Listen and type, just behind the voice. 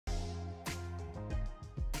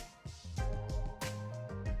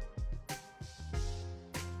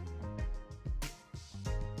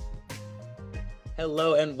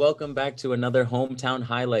Hello and welcome back to another Hometown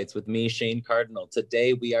Highlights with me, Shane Cardinal.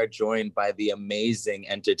 Today we are joined by the amazing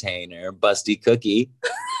entertainer, Busty Cookie.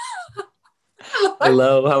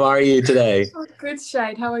 Hello, how are you today? Oh, good,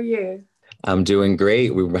 Shane. How are you? I'm doing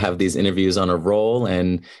great. We have these interviews on a roll,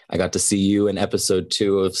 and I got to see you in episode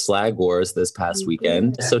 2 of Slag Wars this past You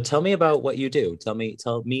weekend. did. So tell me about what you do. Tell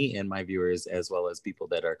me and my viewers, as well as people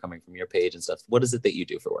that are coming from your page and stuff. What is it that you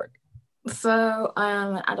do for work? So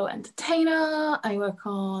I'm an adult entertainer. I work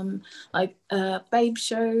on babe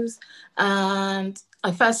shows, and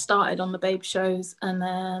I first started on the babe shows and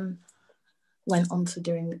then went on to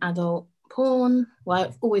doing adult porn. Well,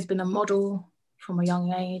 I've always been a model from a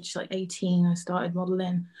young age, like 18, I started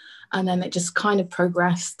modeling, and then it just kind of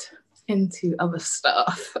progressed into other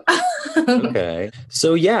stuff. Okay.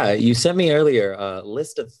 So yeah, you sent me earlier a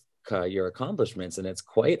list of your accomplishments, and it's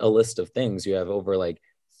quite a list of things. You have over like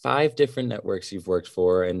 5 different networks you've worked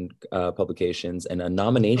for and publications, and a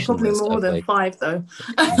nomination Probably list more of than like 5 though.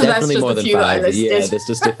 That's definitely just more a than few that I 5. Yeah, listed. there's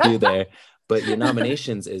just a few there. But your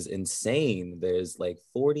nominations is insane. There's like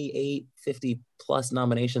 48, 50 plus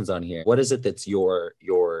nominations on here. What is it that's your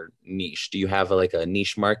niche? Do you have like a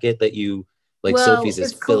niche market that you like? Well, Sophie's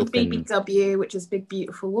is it's called filth and BBW, which is Big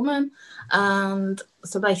Beautiful Woman. And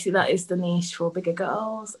so basically that is the niche for bigger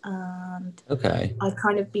girls. And okay. I've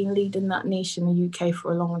kind of been leading that niche in the UK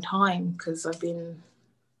for a long time because I've been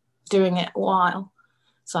doing it a while.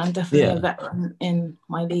 So I'm definitely a Yeah. veteran in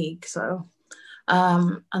my league. So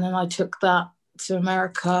and then I took that to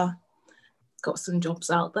America, got some jobs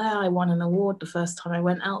out there. I won an award the first time I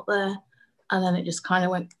went out there. And then it just kind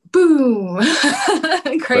of went boom,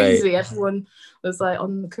 Right. crazy. Everyone was like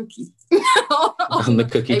on the cookie. On the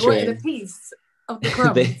cookie They wanted a train. piece of the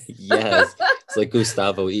crumbs. Yes. It's like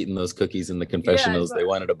Gustavo eating those cookies in the Yeah, confessionals. They exactly.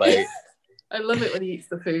 wanted a bite. I love it when he eats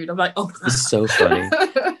the food. I'm like, oh. It's so funny.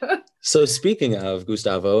 So speaking of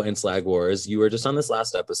Gustavo and Slag Wars, you were just on this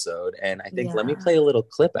last episode, and I think let me Yeah. play a little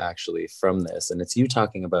clip actually from this, and it's you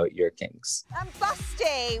talking about your kinks. And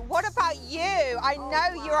Busty, what about you? I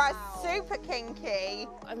know you're a super kinky.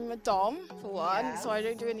 I'm a dom, for one, Yeah. so I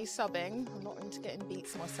don't do any subbing. I'm not into getting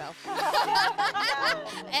beats myself.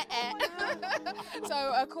 So,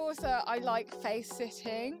 of course, I like face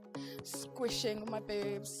sitting, squishing my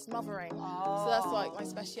boobs, smothering. So that's like my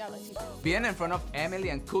speciality. Being in front of Emily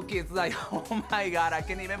and Cookie, it's like, oh my God, I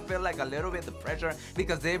can even feel like a little bit the pressure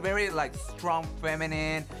because they're very like strong,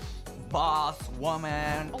 feminine, boss,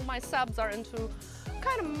 woman. All my subs are into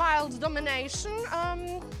kind of mild domination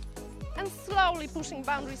and slowly pushing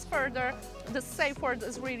boundaries further. The safe word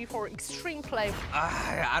is really for extreme play.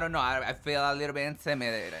 I don't know, I feel a little bit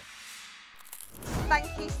intimidated. Thank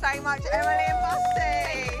you so much, Emily and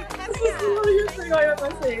Busty. This is the funniest thing I ever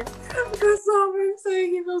seen. Because someone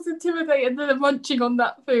saying he feels intimidated and then munching on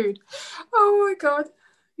that food. Oh my God,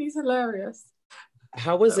 he's hilarious.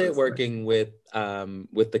 How was That it was working with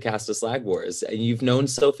the cast of Slag Wars? And you've known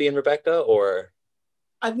Sophie and Rebecca, or?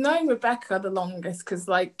 I've known Rebecca the longest because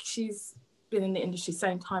like she's been in the industry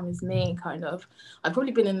same time as me, kind of. I've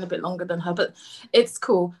probably been in a bit longer than her, but it's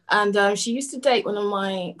cool. And she used to date one of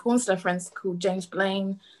my porn star friends called James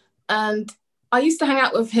Blaine, and I used to hang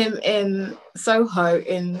out with him in Soho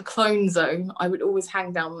in Clone Zone. I would always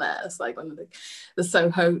hang down there. It's like one of the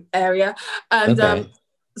Soho area. And Okay.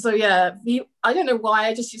 so yeah, I don't know why,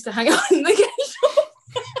 I just used to hang out in the gay shop.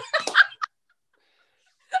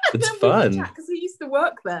 It's fun. Because he used to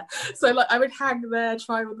work there. So like I would hang there,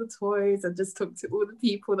 try all the toys and just talk to all the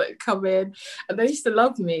people that would come in. And they used to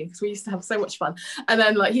love me because we used to have so much fun. And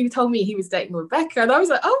then like he told me he was dating Rebecca. And I was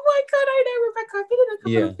like, oh my God, I know Rebecca. I've been in a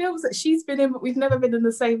couple of films that she's been in, but we've never been in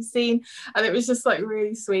the same scene. And it was just like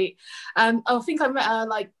really sweet. And I think I met her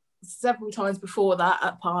like several times before that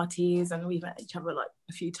at parties, and we met each other like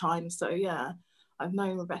a few times. So yeah, I've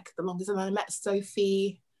known Rebecca the longest. And then I met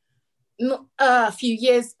Sophie a few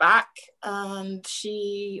years back, and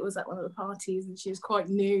she was at one of the parties and she was quite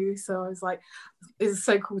new, so I was like, it's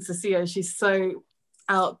so cool to see her. She's so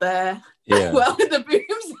out there. Yeah. Well, with the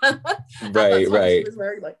boobs. Right. She was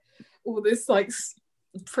wearing like all this like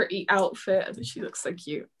pretty outfit and she looks so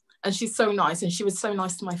cute, and she's so nice, and she was so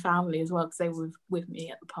nice to my family as well because they were with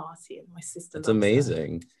me at the party, and my sister. It's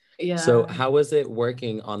amazing. Yeah. So how was it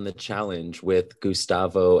working on the challenge with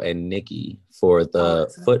Gustavo and Nicky for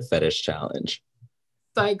the foot fetish challenge?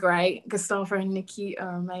 So great. Gustavo and Nicky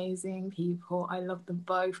are amazing people. I love them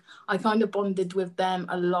both. I kind of bonded with them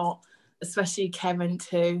a lot, especially Kevin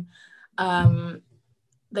too.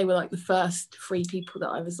 They were like the first 3 people that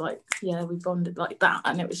I was like, yeah, we bonded like that.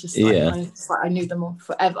 And it was just like, I knew them all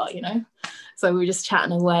forever, you know? So we were just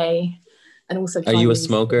chatting away. And also, are you a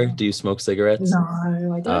smoker? Do you smoke cigarettes?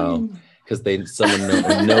 No, I don't. because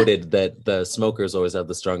someone noted that the smokers always have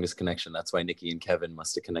the strongest connection. That's why Nicky and Kevin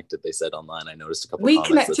must have connected. They said online. I noticed a couple. We comments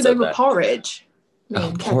connected that said over that. porridge.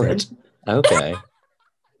 Oh, porridge. Okay.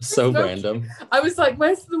 So random. I was like,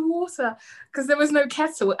 where's the water? Because there was no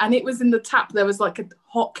kettle and it was in the tap. There was like a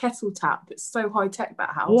hot kettle tap. It's so high tech, that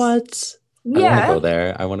house. What? Yeah. I want to go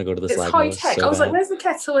there. I want to go to the Slag Wars. It's high tech. So I was bad. like, where's the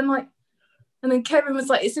kettle? And then Kevin was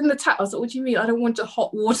like, it's in the tap. I was like, what do you mean? I don't want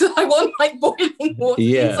hot water. I want like boiling water.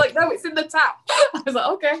 Yeah. He's like, no, it's in the tap. I was like,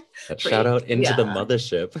 okay. Shout out into the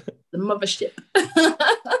mothership. The mothership.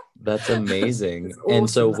 That's amazing. Awesome, and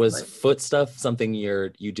so was foot stuff something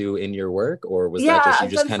you do in your work, or was that just you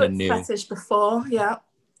just kind of knew? Yeah, I've done foot fetish before, yeah.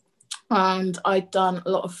 And I'd done a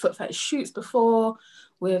lot of foot fetish shoots before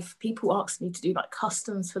with people asking me to do like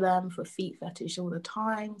customs for them for feet fetish all the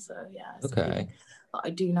time. So yeah, it's something that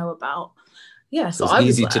I do know about. Yeah, so I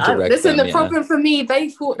was easy like, to direct listen, them, the problem for me, they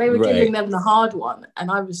thought they were Right. giving them the hard one. And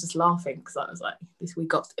I was just laughing because I was like, we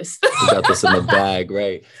got this. We got this in the bag,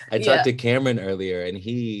 right? I Yeah. talked to Cameron earlier and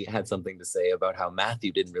he had something to say about how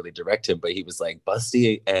Matthew didn't really direct him, but he was like,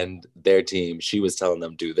 Busty and their team, she was telling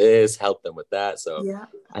them do this, help them with that. So Yeah,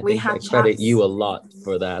 I think I credit you a lot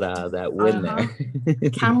for that win there.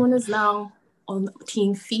 Cameron is now on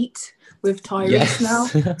Team Feet with Tyreece Yes. now.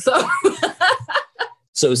 So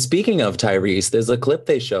So speaking of Tyreece, there's a clip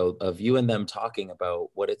they showed of you and them talking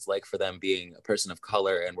about what it's like for them being a person of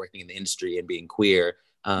color and working in the industry and being queer.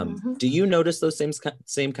 Do you notice those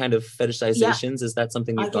same kind of fetishizations? Is that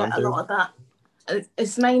something you've gone through? I get a lot of that.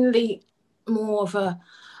 It's mainly more of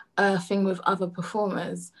a thing with other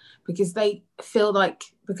performers because they feel like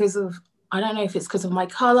because of, I don't know if it's because of my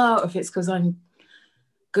color or if it's because I'm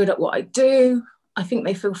good at what I do. I think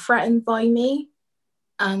they feel threatened by me,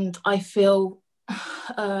 and I feel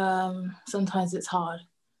sometimes it's hard.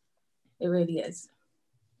 It really is.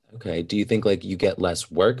 Okay. Do you think like you get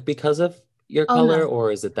less work because of your color, no.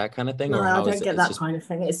 or is it that kind of thing? No, or I how don't is it? get that kind of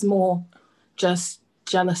thing. It's more just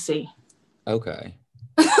jealousy. Okay.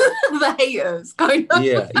 The haters, kind of.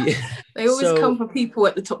 Yeah. They always come for people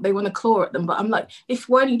at the top. They want to claw at them, but I'm like,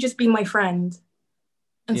 why don't you just be my friend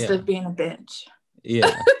instead of being a bitch?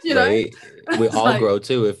 Yeah, you know, right? We all like, grow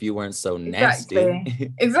too if you weren't so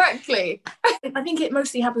nasty. Exactly. I think it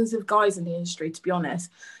mostly happens with guys in the industry, to be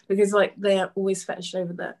honest, because like they're always fetished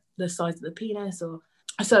over the size of the penis, or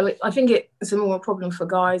so I think it's a more problem for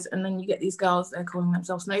guys. And then you get these girls, they're calling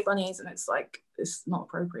themselves no bunnies, and it's like it's not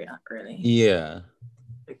appropriate, really. Yeah.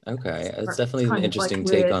 Okay, it's definitely an interesting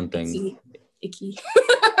take on things. Icky.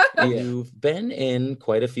 You've been in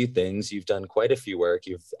quite a few things. You've done quite a few work.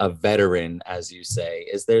 You've a veteran, as you say.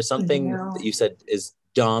 Is there something that you said is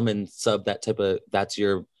dom and sub, that type of, that's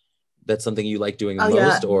something you like doing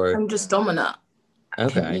most? Or I'm just dominant.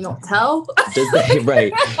 Okay. Can you not tell? Does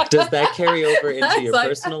that carry over into your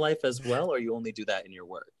personal life as well, or you only do that in your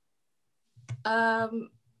work? No,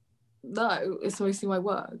 it's mostly my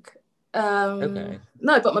work. Okay.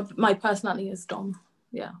 No, but my personality is dom.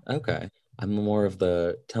 Yeah. Okay. I'm more of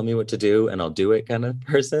the tell me what to do and I'll do it kind of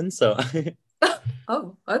person. So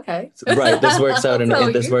oh, okay. Right. This works out in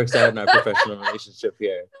our professional relationship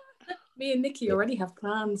here. Me and Nicky already have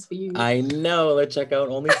plans for you. I know. Let's check out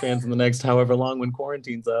OnlyFans in the next however long when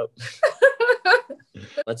quarantine's up.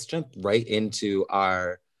 Let's jump right into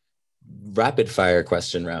our rapid fire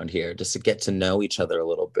question round here, just to get to know each other a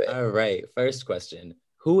little bit. All right. First question.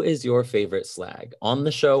 Who is your favorite slag on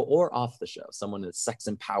the show or off the show? Someone that's sex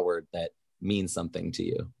empowered that means something to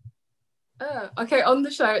you. Okay, on the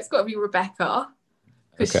show, it's got to be Rebecca.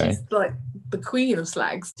 Because she's like the queen of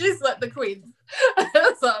slags. She's like the queen.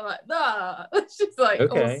 So I'm like, nah. She's like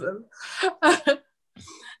awesome.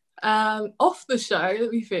 Off the show, let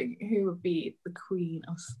me think, who would be the queen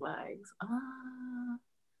of slags?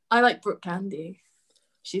 I like Brooke Candy.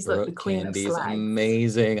 She's like the queen of slags.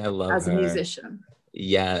 Amazing. I love her. As a musician.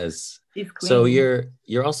 Yes. So you're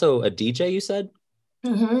also a DJ, you said?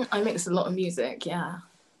 Mm-hmm. I mix a lot of music, yeah.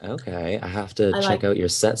 Okay, I have to check out your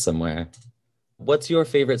set somewhere. What's your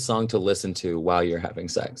favorite song to listen to while you're having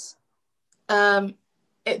sex?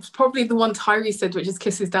 It's probably the one Tyreece said, which is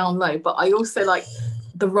Kisses Down Low, but I also like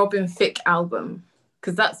the Robin Thicke album,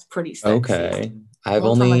 because that's pretty sexy. Okay. I've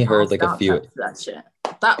only heard like a few. That shit.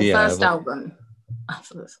 That first album.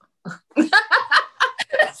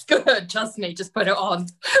 It's good. Trust me. Just put it on.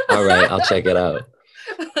 All right. I'll check it out.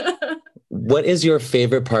 What is your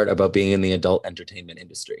favorite part about being in the adult entertainment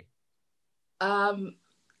industry?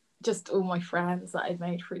 Just all my friends that I've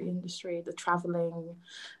made through the industry, the traveling,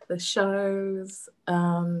 the shows,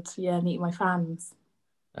 and meet my fans.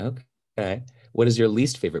 Okay. What is your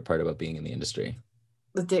least favorite part about being in the industry?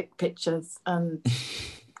 The dick pictures and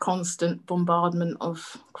constant bombardment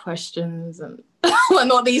of questions and well,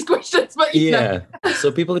 not these questions, but you know.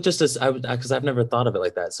 So people just because I've never thought of it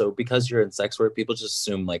like that. So because you're in sex work, people just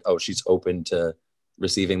assume like, oh, she's open to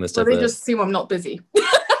receiving this type they just assume I'm not busy.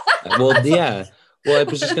 Well, yeah. Well, I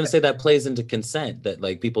was just gonna say that plays into consent, that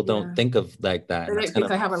like people don't think of like that. They don't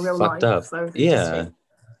think I have a real fucked life. Up. So Yeah.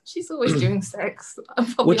 She's always doing sex.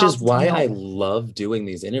 Which is why I love doing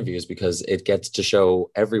these interviews, because it gets to show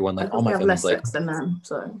everyone like, oh my god, less like sex than them.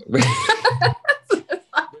 So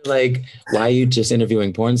like, why are you just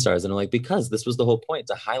interviewing porn stars? And I'm like, because this was the whole point,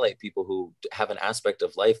 to highlight people who have an aspect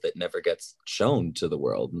of life that never gets shown to the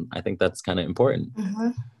world. And I think that's kind of important.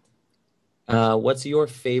 Mm-hmm. What's your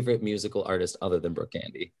favorite musical artist other than Brooke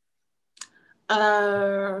Candy?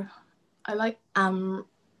 I like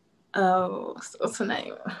what's her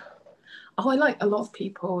name? Oh, I like a lot of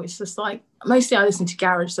people. It's just like mostly I listen to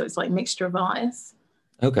garage, so it's like mixture of artists.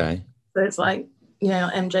 Okay. So it's like, you know,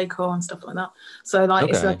 MJ Cole and stuff like that. So like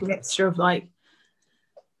it's like a mixture of like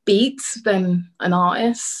beats than an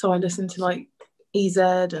artist. So I listen to like EZ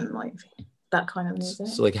and like that kind of music.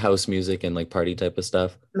 So like house music and like party type of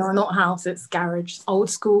stuff? No, not house, it's garage, old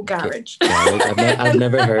school garage. I've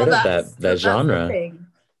never heard of that genre.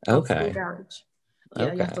 Okay. Garage.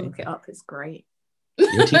 Yeah, you have to look it up. It's great.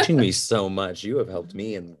 You're teaching me so much. You have helped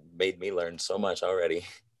me and made me learn so much already.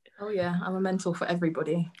 Oh yeah, I'm a mentor for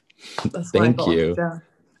everybody. That's Thank you.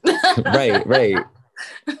 Right.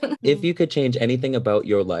 If you could change anything about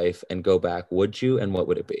your life and go back, would you, and what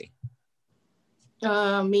would it be?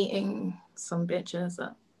 Meeting some bitches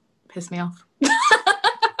that piss me off.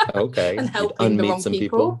 Okay. And helping the wrong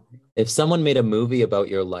people. If someone made a movie about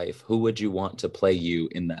your life, who would you want to play you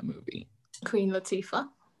in that movie? Queen Latifah.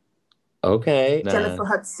 Okay. Jennifer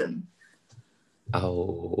Hudson.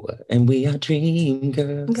 Oh, and we are dream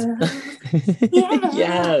girls. Yeah.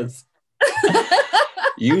 Yes.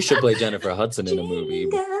 You should play Jennifer Hudson in a movie.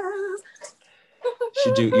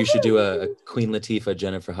 You should do a Queen Latifah,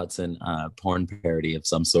 Jennifer Hudson porn parody of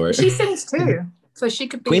some sort. She sings too, so she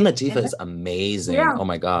could be. Queen Latifah is amazing. Yeah. Oh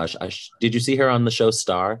my gosh! Did you see her on the show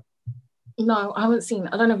Star? No, I haven't seen it.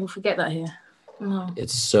 I don't ever forget that here. No.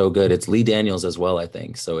 It's so good. It's Lee Daniels as well, I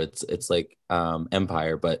think. So it's like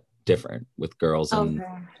Empire, but different with girls. And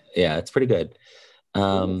yeah, it's pretty good. I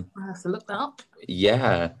have to look that up.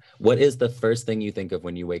 Yeah. What is the first thing you think of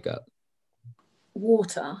when you wake up?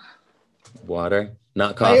 Water. Water?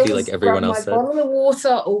 Not coffee like everyone else said? My bottle of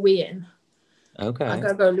water or weeing. Okay. I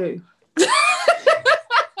gotta go loo.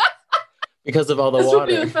 Because of all the water. This would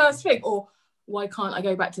be the first thing. Or why can't I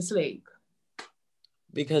go back to sleep?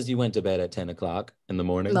 Because you went to bed at 10 o'clock in the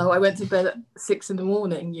morning? No, I went to bed at 6 in the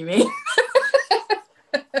morning, you mean?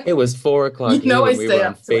 It was 4 o'clock when we were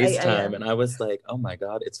on FaceTime, and I was like, oh my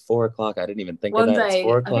God, it's 4 o'clock. I didn't even think of that. One day, it's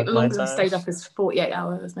 4 o'clock I think the longest I stayed up is 48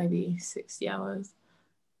 hours, maybe 60 hours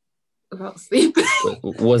without sleep.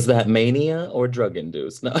 Was that mania or drug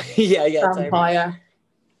induced? No, yeah. Vampire.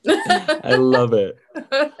 I love it.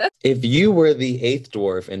 If you were the 8th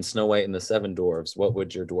dwarf in Snow White and the 7 Dwarfs, what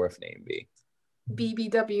would your dwarf name be?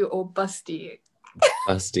 BBW or Busty.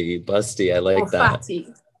 Busty, I like or that.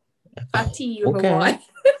 Fatty with a Y.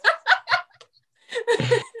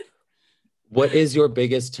 What is your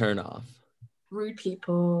biggest turnoff? Rude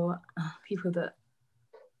people, people that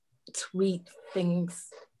tweet things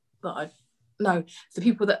that the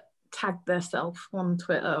people that tag themselves on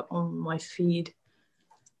Twitter on my feed,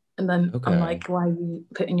 and then I'm like, why are you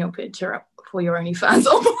putting your picture up for your OnlyFans?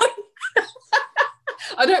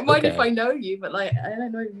 I don't mind if I know you, but like I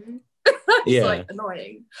don't know you. It's like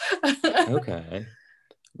annoying. Okay.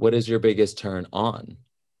 What is your biggest turn on?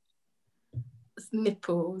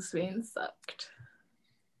 Nipples being sucked.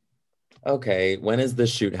 Okay, when is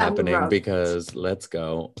this shoot happening? Because let's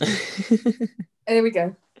go. There we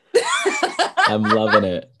go. I'm loving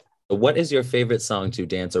it. What is your favorite song to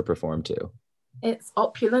dance or perform to? It's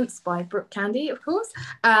Opulence by Brooke Candy, of course.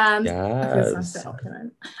 Yes. I'm so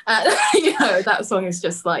opulent. That song is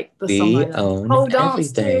just like the song I whole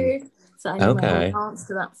dance to. So I know my whole dance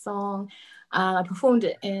to that song. And I performed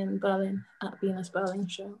it in Berlin at Venus Berlin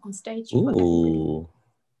show on stage. Ooh.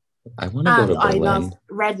 I want to go to Berlin. I love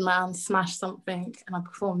Redman Smash Something, and I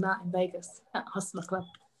performed that in Vegas at Hustler Club.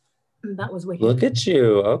 And that was wicked. Look at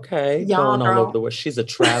you. Okay. Yeah, going all over the world. She's a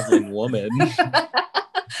traveling woman.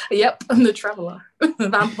 Yep, I'm the traveler. The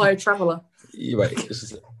vampire traveler. You're right. I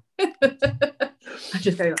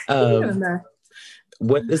just go like,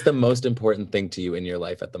 what is the most important thing to you in your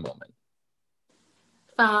life at the moment?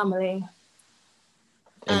 Family.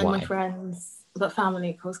 And why? My friends. But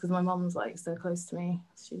family, of course, because my mom's like so close to me.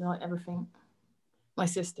 She's like everything. My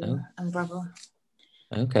sister and brother.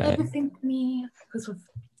 Okay. Everything to me. Because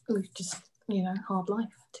we've just, hard life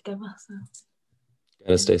together. So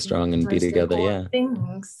Gotta stay strong and be most together. Yeah. important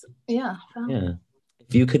things. Yeah. Family. Yeah.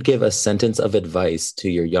 If you could give a sentence of advice to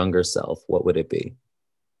your younger self, what would it be?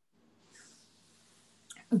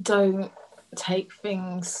 Don't take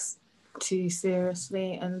things too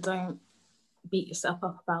seriously and don't beat yourself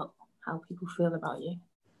up about how people feel about you.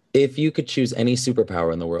 If you could choose any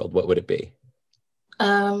superpower in the world, what would it be?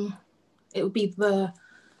 It would be the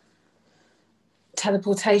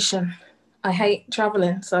teleportation. I hate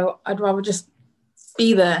traveling, so I'd rather just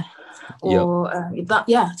be there. Or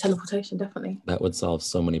teleportation, definitely. That would solve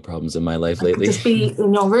so many problems in my life I lately. could just be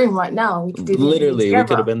in your room right now. We could do Literally, we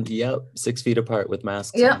could have been 6 feet apart with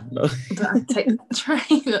masks. Yep. On. But I'd take the train.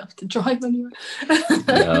 I don't have to drive anywhere.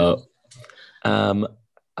 No.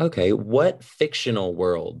 Okay, what fictional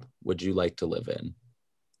world would you like to live in?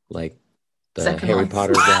 Like the Second Harry Life.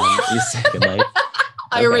 Potter one? Your Second Life?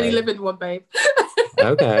 I already live in one, babe.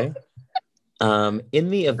 Okay. In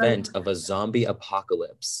the event of a zombie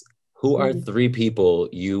apocalypse, who are 3 people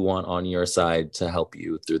you want on your side to help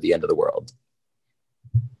you through the end of the world?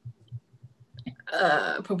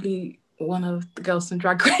 Probably one of the girls from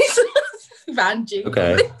Drag Race. Vanjie.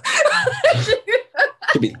 Okay.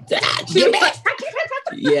 Could be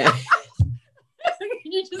yeah.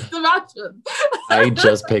 Can you just imagine? I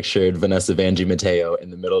just pictured Vanessa Vanjie Mateo in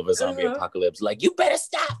the middle of a zombie apocalypse, like, you better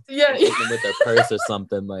stop. Yeah. With their purse or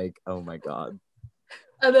something, like, oh my God.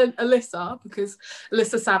 And then Alyssa, because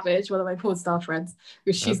Alyssa Savage, one of my porn star friends,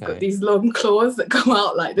 because she's got these long claws that come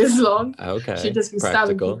out like this long. Okay. She'd just be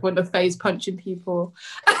stabbing people in the face, punching people.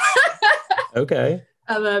 Okay.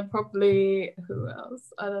 And then probably, who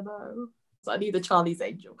else? I don't know. So I need a Charlie's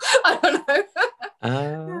Angel. I don't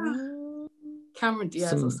know. Cameron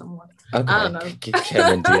Diaz or someone. Okay. I don't know.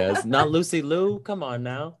 Cameron Diaz. Not Lucy Liu. Come on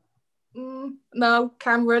now. No,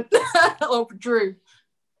 Cameron or Drew.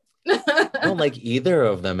 I don't like either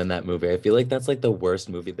of them in that movie. I feel like that's like the worst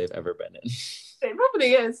movie they've ever been in. It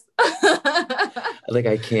probably is. Like,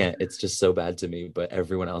 I can't. It's just so bad to me, but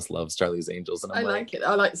everyone else loves Charlie's Angels. And I like it.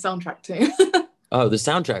 I like the soundtrack too. Oh, the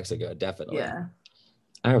soundtracks are good, definitely. Yeah.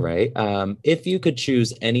 All right. If you could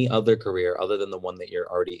choose any other career other than the one that you're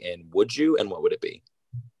already in, would you? And what would it be?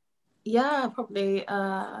 Yeah, probably.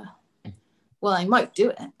 Well, I might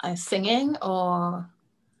do it. Singing or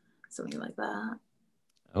something like that.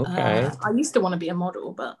 Okay. I used to want to be a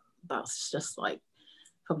model, but that's just like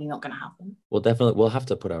probably not going to happen. We'll have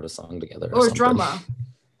to put out a song together. Or a drummer.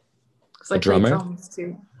 A drummer? Play drums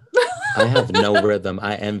too. I have no rhythm.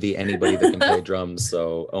 I envy anybody that can play drums.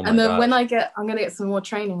 So, oh my God. And then when I'm going to get some more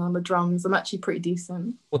training on the drums. I'm actually pretty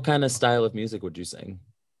decent. What kind of style of music would you sing?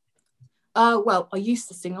 Well, I used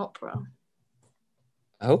to sing opera.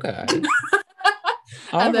 Okay.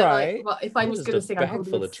 All right. But if I was going to sing, I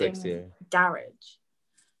probably would sing garage.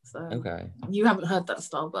 So okay. You haven't heard that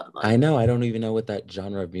style, but I know. I don't even know what that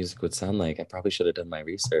genre of music would sound like. I probably should have done my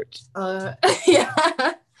research. Yeah.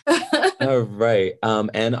 All right.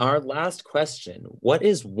 And our last question: what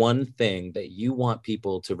is one thing that you want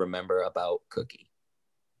people to remember about Cookie?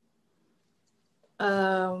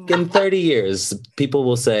 In 30 years, people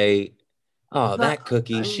will say, "Oh, that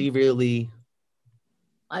Cookie, she really."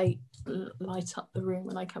 I light up the room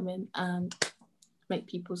when I come in and make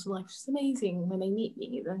people's lives amazing. When they meet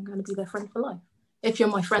me, they're going to be their friend for life. If you're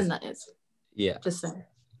my friend, that is. Yeah. Just saying.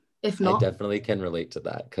 If not, I definitely can relate to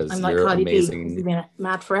that because I'm like you're Cardi amazing. B,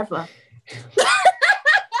 mad forever.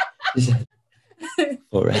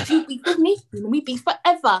 Forever. If you be with me, we be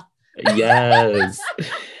forever. Yes.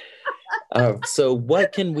 So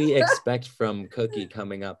what can we expect from Cookie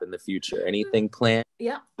coming up in the future? Anything planned?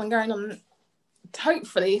 Yeah, I'm going on.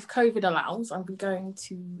 Hopefully, if COVID allows, I'll be going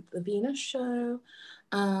to the Venus show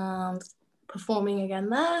and performing again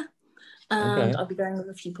there. And I'll be going with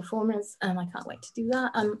a few performers, and I can't wait to do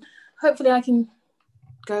that. And hopefully, I can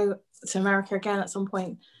go to America again at some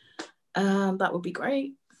point. That would be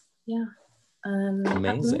great. Yeah.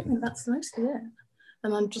 Amazing. That's mostly it.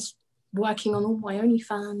 And I'm just working on all my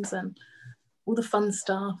OnlyFans and all the fun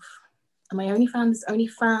stuff. And my OnlyFans is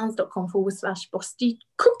onlyfans.com/Busty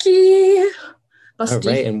Cookie. Busty. All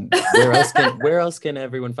right, and where else can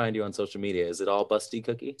everyone find you on social media? Is it all Busty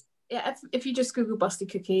Cookie? Yeah, if you just Google Busty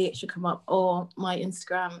Cookie, it should come up. Or my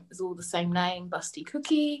Instagram is all the same name, Busty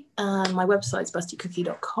Cookie. And my website's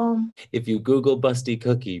bustycookie.com. If you Google Busty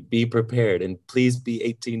Cookie, be prepared and please be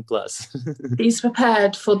 18 plus. Be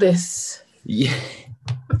prepared for this. Yeah.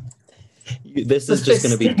 This is just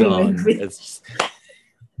going to be gone.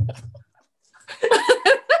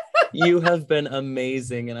 You have been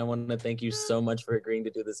amazing, and I want to thank you so much for agreeing to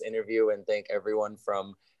do this interview, and thank everyone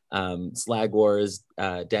from Slag Wars,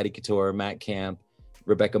 Daddy Couture, Matt Camp,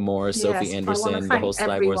 Rebecca Moore, Sophie Yes, I Anderson, want to the thank whole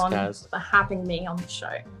Slag Wars everyone cast. for having me on the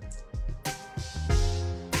show.